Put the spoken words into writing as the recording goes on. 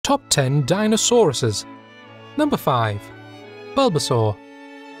Top 10 Dinosauruses. Number 5. Bulbasaur.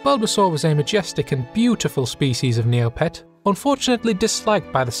 Bulbasaur was a majestic and beautiful species of Neopet, unfortunately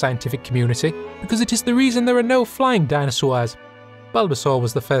disliked by the scientific community because it is the reason there are no flying dinosaurs. Bulbasaur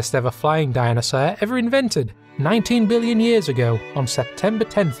was the first ever flying dinosaur ever invented 19 billion years ago on September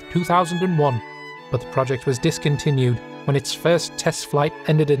 10th, 2001, but the project was discontinued when its first test flight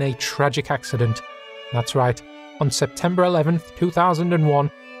ended in a tragic accident. That's right, on September 11th,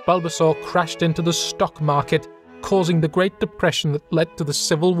 2001, Bulbasaur crashed into the stock market, causing the Great Depression that led to the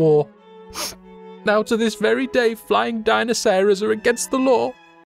Civil War. Now to this very day, flying dinosaurs are against the law.